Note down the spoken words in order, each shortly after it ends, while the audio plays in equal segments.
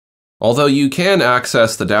Although you can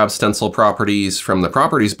access the Dab Stencil properties from the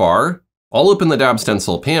Properties bar, I'll open the Dab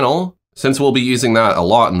Stencil panel, since we'll be using that a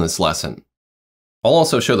lot in this lesson. I'll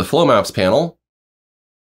also show the Flow Maps panel.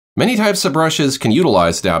 Many types of brushes can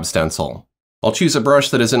utilize Dab Stencil. I'll choose a brush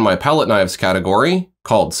that is in my palette knives category,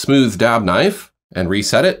 called Smooth Dab Knife, and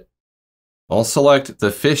reset it. I'll select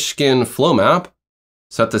the Fish Skin Flow Map,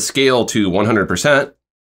 set the scale to 100%,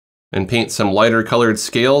 and paint some lighter colored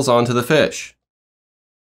scales onto the fish.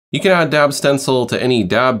 You can add Dab Stencil to any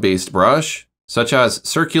dab-based brush, such as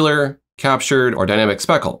circular, captured, or dynamic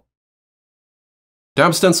speckle.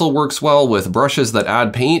 Dab Stencil works well with brushes that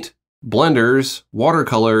add paint, blenders,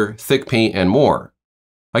 watercolor, thick paint, and more.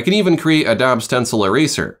 I can even create a Dab Stencil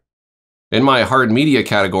eraser. In my hard media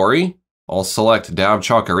category, I'll select Dab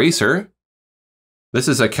Chalk Eraser. This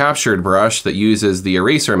is a captured brush that uses the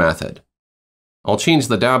eraser method. I'll change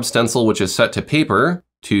the Dab Stencil, which is set to paper,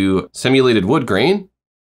 to simulated wood grain,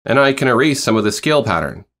 and I can erase some of the scale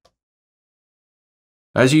pattern.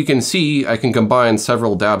 As you can see, I can combine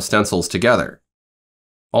several Dab Stencils together.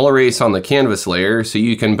 I'll erase on the canvas layer so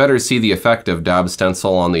you can better see the effect of Dab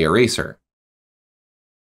Stencil on the eraser.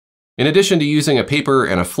 In addition to using a paper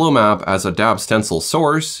and a flow map as a Dab Stencil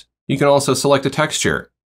source, you can also select a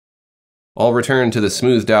texture. I'll return to the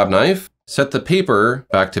Smooth Dab Knife, set the paper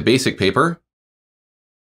back to basic paper,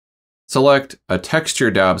 select a texture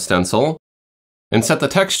Dab Stencil, and set the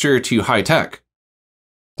texture to high tech.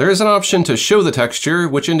 There is an option to show the texture,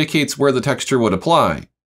 which indicates where the texture would apply.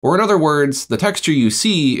 Or in other words, the texture you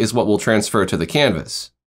see is what will transfer to the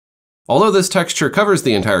canvas. Although this texture covers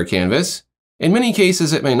the entire canvas, in many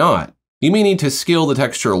cases it may not. You may need to scale the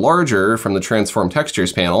texture larger from the Transform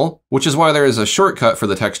Textures panel, which is why there is a shortcut for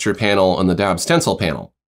the texture panel in the Dab Stencil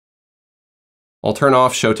panel. I'll turn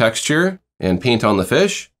off Show Texture and paint on the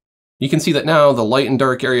fish. You can see that now the light and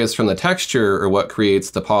dark areas from the texture are what creates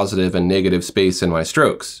the positive and negative space in my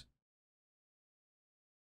strokes.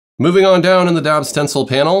 Moving on down in the Dab Stencil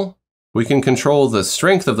panel, we can control the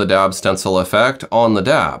strength of the Dab Stencil effect on the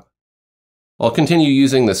dab. I'll continue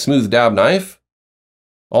using the Smooth Dab Knife.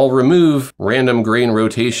 I'll remove random grain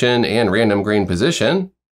rotation and random grain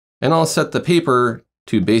position, and I'll set the paper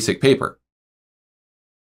to basic paper.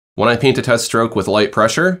 When I paint a test stroke with light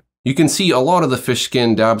pressure, you can see a lot of the fish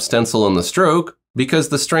skin Dab Stencil in the stroke because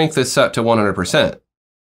the strength is set to 100%.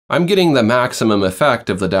 I'm getting the maximum effect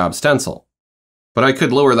of the Dab Stencil. But I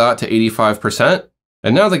could lower that to 85%,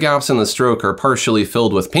 and now the gaps in the stroke are partially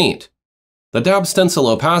filled with paint. The Dab Stencil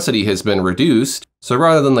opacity has been reduced, so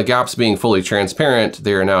rather than the gaps being fully transparent,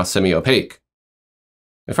 they are now semi-opaque.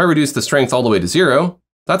 If I reduce the strength all the way to 0,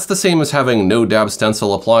 that's the same as having no Dab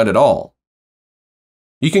Stencil applied at all.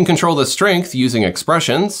 You can control the strength using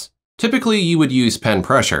expressions. Typically, you would use pen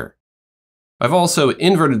pressure. I've also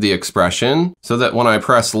inverted the expression so that when I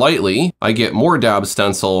press lightly, I get more Dab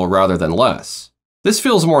Stencil rather than less. This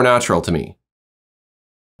feels more natural to me.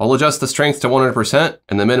 I'll adjust the strength to 100%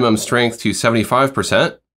 and the minimum strength to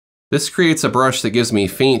 75%. This creates a brush that gives me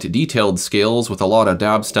faint, detailed scales with a lot of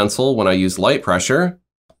Dab Stencil when I use light pressure.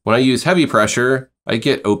 When I use heavy pressure, I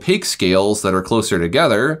get opaque scales that are closer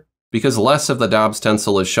together because less of the Dab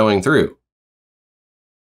Stencil is showing through.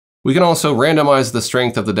 We can also randomize the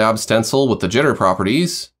strength of the Dab Stencil with the Jitter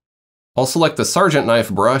properties. I'll select the Sargent Knife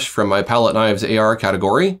brush from my Palette Knives AR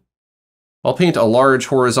category. I'll paint a large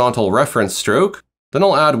horizontal reference stroke, then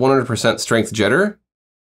I'll add 100% strength jitter,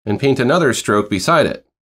 and paint another stroke beside it.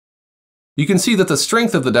 You can see that the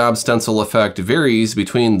strength of the Dab Stencil effect varies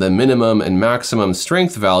between the minimum and maximum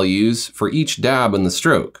strength values for each dab in the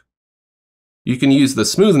stroke. You can use the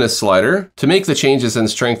smoothness slider to make the changes in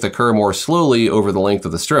strength occur more slowly over the length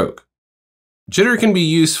of the stroke. Jitter can be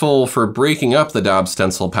useful for breaking up the Dab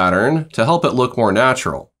Stencil pattern to help it look more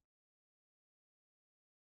natural.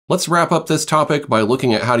 Let's wrap up this topic by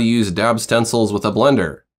looking at how to use Dab Stencils with a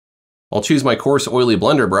blender. I'll choose my coarse oily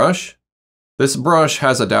blender brush. This brush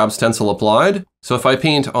has a Dab Stencil applied, so if I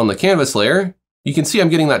paint on the canvas layer, you can see I'm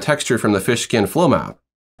getting that texture from the fish skin flow map.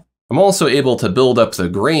 I'm also able to build up the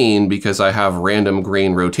grain because I have random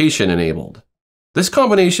grain rotation enabled. This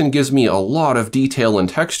combination gives me a lot of detail and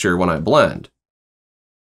texture when I blend.